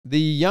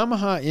The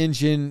Yamaha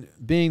engine,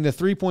 being the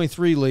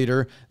 3.3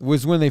 liter,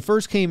 was when they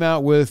first came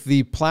out with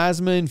the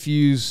plasma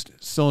infused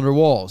cylinder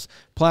walls.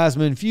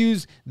 Plasma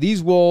infused,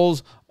 these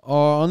walls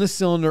on the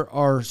cylinder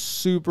are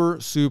super,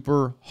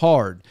 super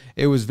hard.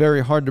 It was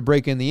very hard to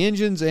break in the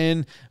engines,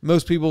 and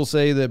most people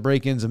say that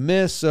break-in's a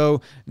miss, so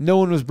no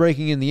one was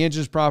breaking in the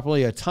engines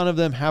properly. A ton of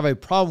them have a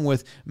problem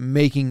with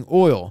making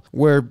oil,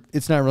 where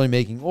it's not really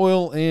making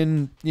oil,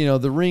 and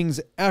the rings,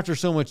 after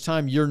so much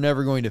time, you're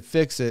never going to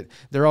fix it.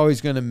 They're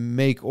always going to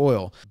make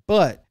oil.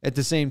 But at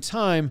the same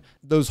time,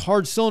 those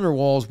hard cylinder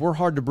walls were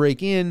hard to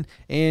break in,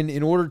 and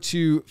in order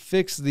to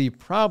fix the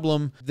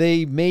problem,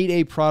 they made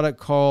a product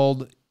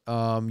called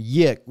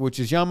YIC,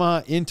 which is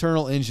Yamaha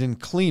Internal Engine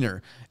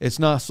Cleaner. It's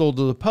not sold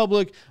to the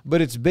public,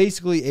 but it's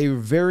basically a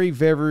very,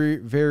 very,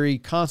 very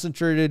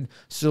concentrated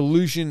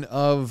solution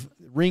of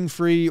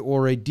ring-free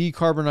or a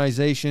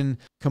decarbonization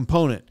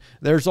component.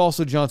 There's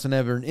also Johnson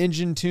Ever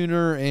Engine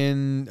Tuner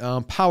and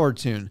Power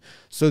Tune.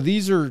 So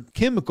these are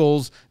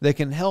chemicals that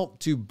can help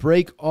to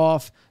break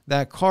off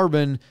that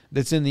carbon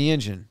that's in the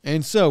engine.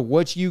 And so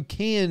what you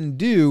can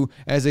do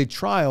as a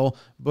trial,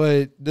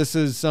 but this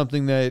is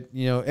something that,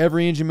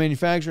 every engine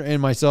manufacturer,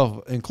 and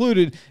myself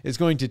included, is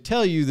going to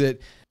tell you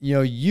that,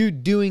 you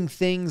doing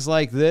things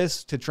like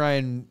this to try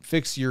and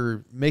fix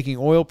your making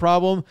oil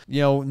problem,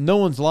 no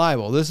one's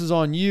liable. This is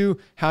on you,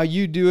 how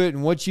you do it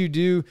and what you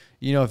do.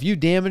 If you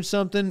damage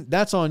something,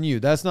 that's on you.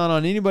 That's not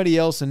on anybody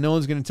else, and no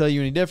one's going to tell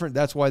you any different.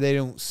 That's why they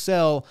don't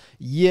sell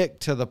YIC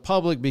to the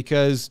public,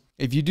 because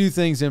if you do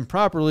things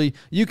improperly,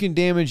 you can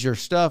damage your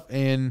stuff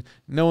and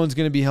no one's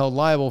going to be held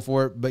liable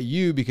for it but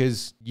you,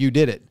 because you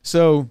did it.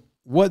 So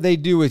what they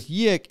do with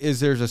YIC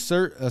is there's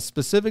a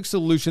specific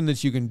solution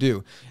that you can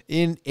do.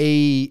 In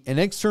an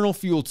external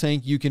fuel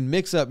tank, you can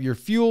mix up your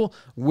fuel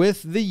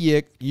with the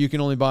YIC. You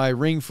can only buy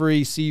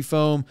ring-free,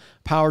 Seafoam,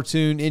 Power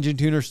Tune, Engine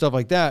Tuner, stuff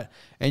like that.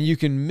 And you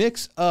can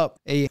mix up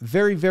a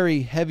very,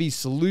 very heavy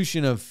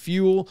solution of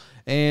fuel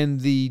and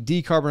the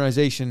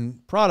decarbonization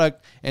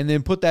product, and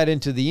then put that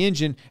into the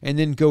engine and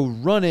then go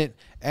run it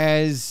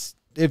as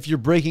if you're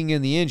breaking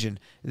in the engine.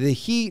 The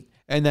heat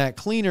and that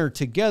cleaner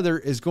together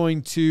is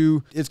going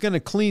to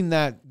clean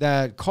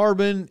that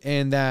carbon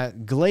and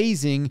that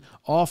glazing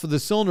off of the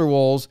cylinder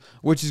walls,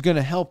 which is going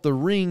to help the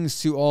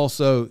rings to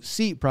also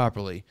seat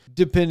properly,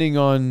 depending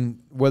on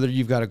whether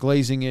you've got a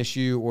glazing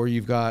issue or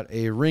you've got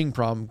a ring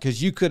problem,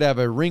 because you could have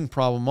a ring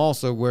problem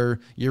also where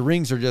your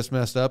rings are just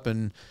messed up,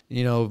 and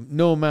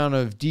no amount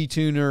of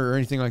detuner or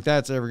anything like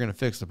that's ever going to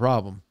fix the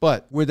problem.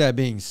 But with that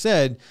being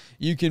said,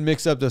 you can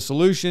mix up the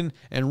solution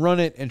and run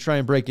it and try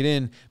and break it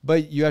in,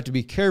 but you have to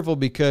be careful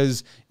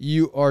because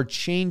you are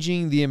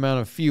changing the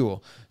amount of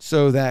fuel.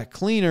 So that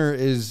cleaner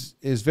is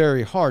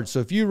very hard. So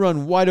if you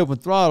run wide open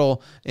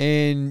throttle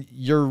and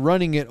you're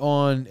running it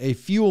on a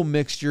fuel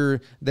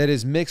mixture that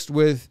is mixed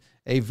with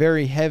a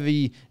very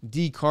heavy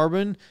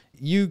decarbon,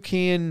 you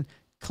can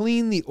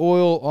clean the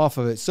oil off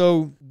of it.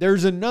 So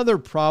there's another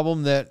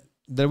problem that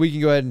we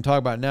can go ahead and talk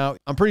about now.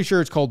 I'm pretty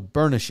sure it's called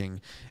burnishing.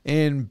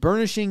 And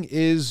burnishing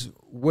is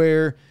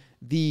where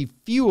the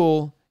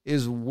fuel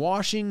is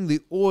washing the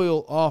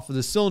oil off of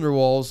the cylinder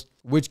walls,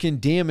 which can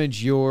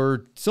damage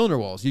your cylinder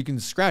walls. You can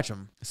scratch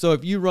them. So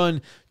if you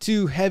run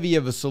too heavy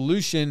of a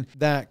solution,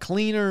 that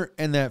cleaner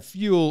and that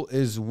fuel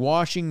is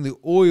washing the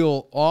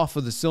oil off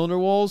of the cylinder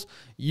walls,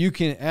 you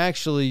can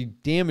actually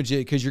damage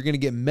it because you're going to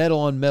get metal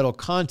on metal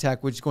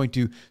contact, which is going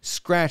to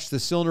scratch the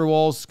cylinder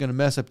walls. It's going to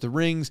mess up the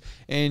rings,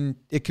 and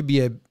it could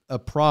be a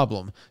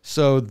problem.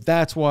 So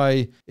that's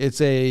why it's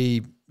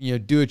a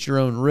do at your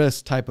own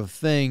risk type of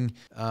thing,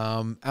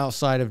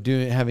 outside of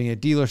having a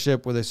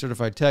dealership with a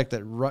certified tech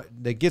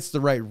that gets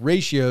the right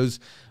ratios,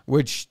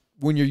 which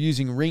when you're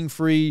using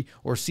ring-free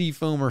or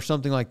Seafoam or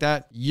something like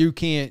that, you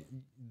can't,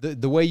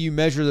 the way you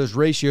measure those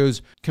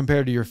ratios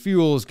compared to your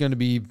fuel is going to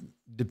be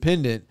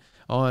dependent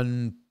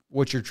on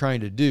what you're trying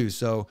to do.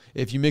 So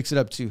if you mix it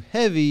up too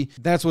heavy,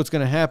 that's what's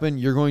going to happen.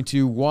 You're going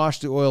to wash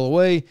the oil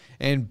away,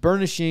 and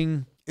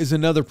burnishing is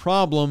another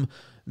problem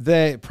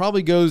that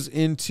probably goes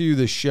into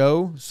the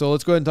show. So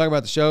let's go ahead and talk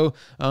about the show.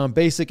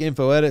 Basic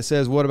info edit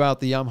says, what about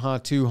the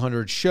Yamaha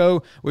 200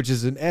 show, which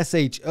is an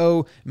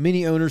SHO.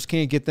 Many owners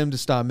can't get them to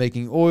stop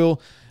making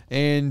oil.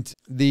 And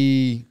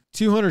the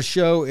 200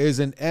 show is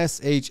an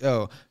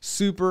SHO,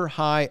 super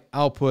high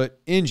output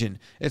engine.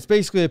 It's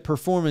basically a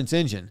performance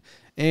engine.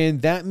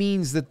 And that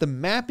means that the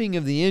mapping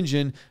of the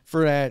engine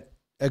for that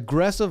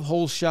aggressive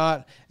hole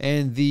shot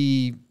and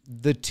the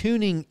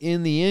tuning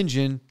in the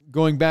engine,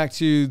 going back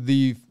to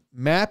the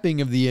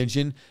mapping of the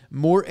engine,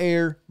 more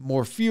air,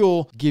 more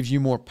fuel gives you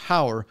more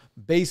power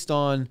based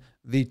on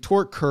the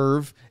torque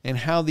curve and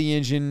how the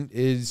engine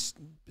is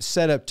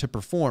set up to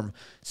perform.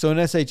 So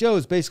an SHO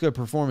is basically a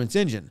performance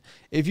engine.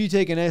 If you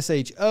take an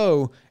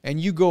SHO and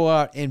you go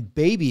out and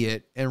baby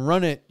it and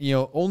run it,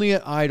 only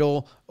at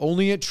idle,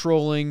 only at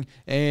trolling,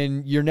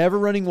 and you're never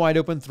running wide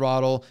open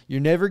throttle, you're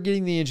never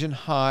getting the engine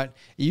hot,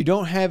 you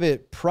don't have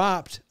it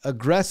propped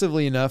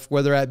aggressively enough,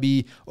 whether that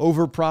be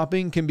over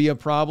propping can be a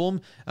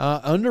problem,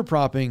 under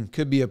propping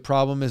could be a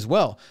problem as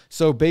well.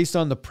 So based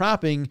on the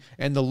propping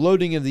and the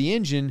loading of the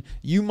engine,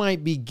 you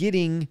might be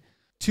getting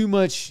too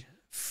much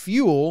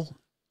fuel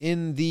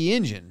in the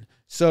engine.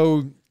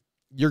 So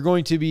you're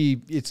going to be,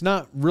 it's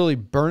not really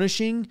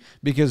burnishing,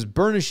 because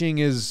burnishing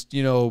is,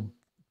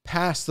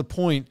 past the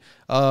point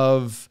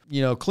of,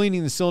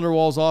 cleaning the cylinder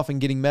walls off and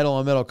getting metal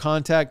on metal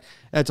contact.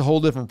 That's a whole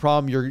different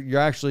problem.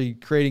 You're actually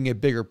creating a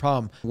bigger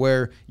problem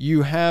where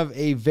you have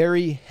a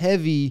very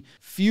heavy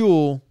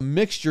fuel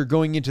mixture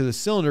going into the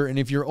cylinder. And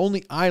if you're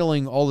only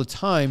idling all the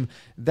time,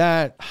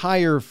 that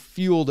higher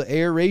fuel to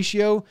air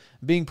ratio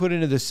being put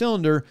into the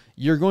cylinder,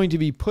 you're going to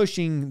be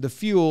pushing the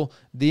fuel.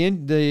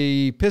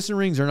 The piston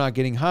rings are not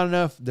getting hot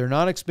enough. They're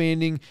not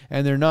expanding,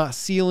 and they're not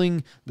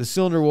sealing the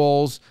cylinder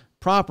walls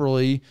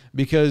properly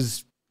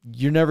because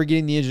you're never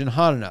getting the engine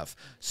hot enough.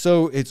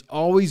 So it's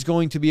always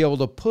going to be able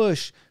to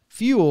push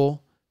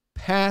fuel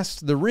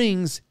past the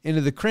rings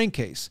into the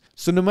crankcase.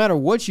 So no matter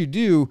what you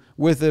do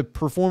with a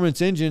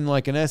performance engine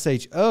like an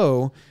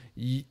SHO,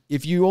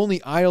 if you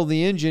only idle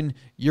the engine,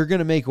 you're going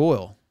to make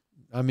oil.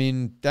 I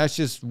mean, that's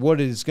just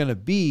what it's going to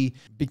be,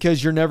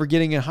 because you're never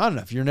getting it hot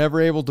enough. You're never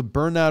able to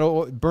burn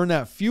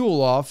that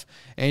fuel off,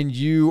 and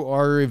you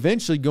are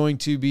eventually going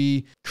to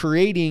be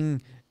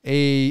creating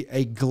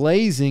a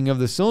glazing of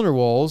the cylinder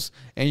walls,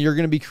 and you're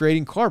going to be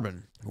creating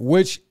carbon,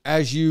 which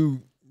as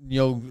you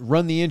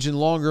run the engine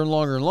longer and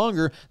longer and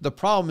longer, the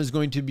problem is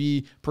going to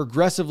be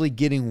progressively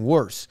getting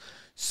worse.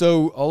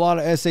 So a lot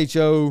of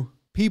SHO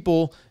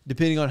people,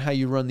 depending on how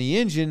you run the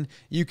engine,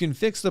 you can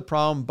fix the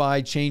problem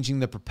by changing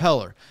the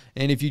propeller.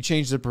 And if you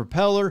change the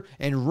propeller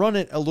and run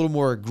it a little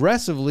more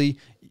aggressively,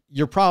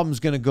 your problem is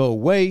going to go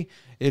away.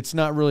 It's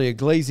not really a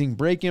glazing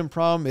break-in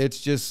problem. It's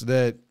just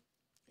that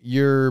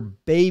you're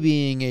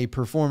babying a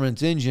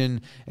performance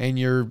engine and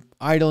you're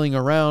idling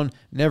around,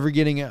 never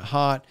getting it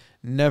hot,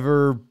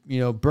 never,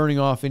 burning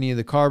off any of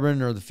the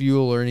carbon or the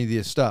fuel or any of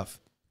this stuff.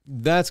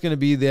 That's going to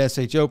be the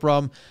SHO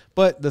problem.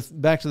 But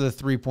back to the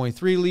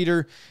 3.3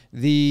 liter,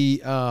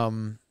 the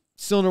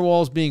cylinder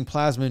walls being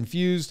plasma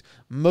infused,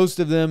 most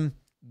of them,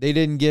 they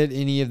didn't get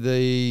any of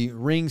the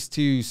rings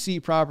to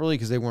seat properly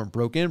because they weren't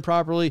broke in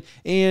properly,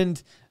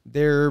 and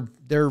they're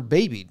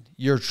babied.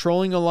 You're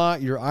trolling a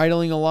lot, you're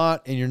idling a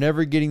lot, and you're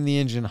never getting the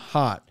engine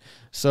hot.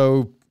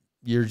 So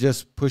you're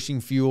just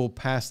pushing fuel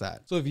past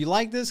that. So if you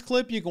like this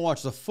clip, you can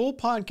watch the full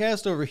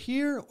podcast over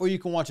here, or you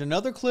can watch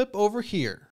another clip over here.